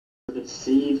of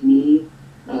Save Me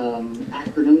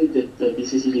acronym that the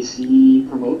BCCDC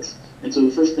promotes. And so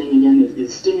the first thing, again,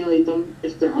 is stimulate them.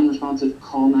 If they're unresponsive,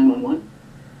 call 911.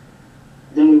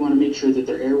 Then we want to make sure that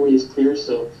their airway is clear,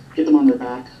 so get them on their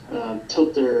back,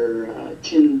 tilt their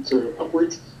chin sort of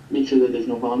upwards, make sure that there's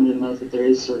no vomit in the mouth. If there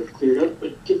is, sort of cleared up,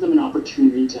 but give them an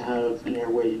opportunity to have an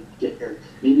airway get air.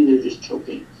 Maybe they're just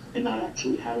choking and not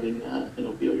actually having an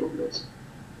opioid overdose.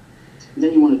 And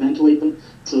then you want to ventilate them.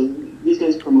 So these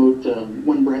guys promote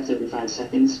 1 breath every 5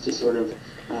 seconds to sort of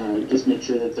just make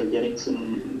sure that they're getting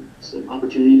some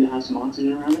opportunity to have some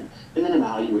oxygen around it, and then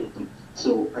evaluate them.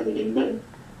 So are they getting better?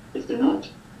 If they're not,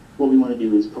 what we want to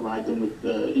do is provide them with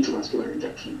the intramuscular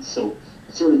injections. So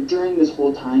sort of during this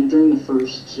whole time, during the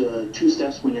first 2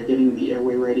 steps when you're getting the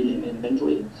airway ready and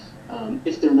ventilating,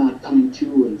 if they're not coming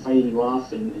to and fighting you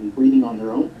off and breathing on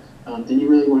their own, then you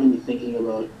really want to be thinking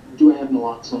about, do I have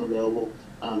naloxone available?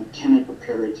 Can I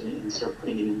prepare it and start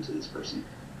putting it into this person?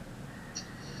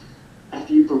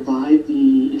 After you provide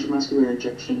the intramuscular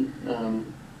injection,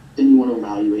 then you want to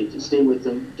evaluate, to stay with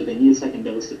them. Do they need a second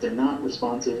dose? If they're not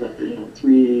responsive after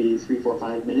 3, 4,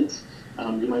 5 minutes,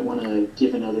 you might want to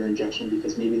give another injection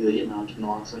because maybe the amount of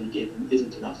naloxone you gave them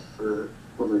isn't enough for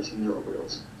reversing their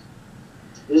overdose.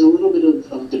 There's a little bit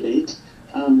of debate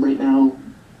right now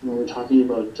when we're talking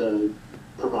about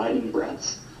providing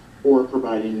breaths or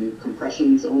providing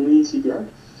compressions only CPR.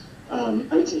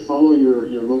 I would say follow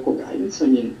your local guidance. I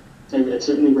mean, I've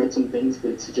certainly read some things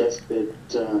that suggest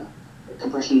that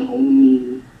compression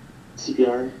only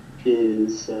CPR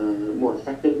is more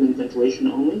effective than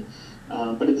ventilation only.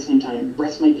 But at the same time,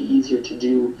 breaths might be easier to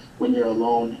do when you're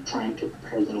alone trying to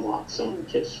prepare the naloxone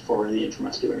kits for the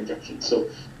intramuscular injection. So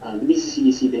the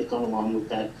BCCDC, they've gone along with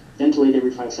that. Ventilate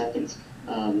every 5 seconds.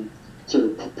 Sort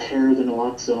of prepare the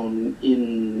naloxone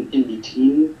in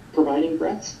between providing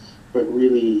breaths, but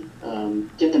really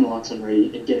get the naloxone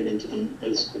ready and get it into them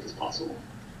as quick as possible.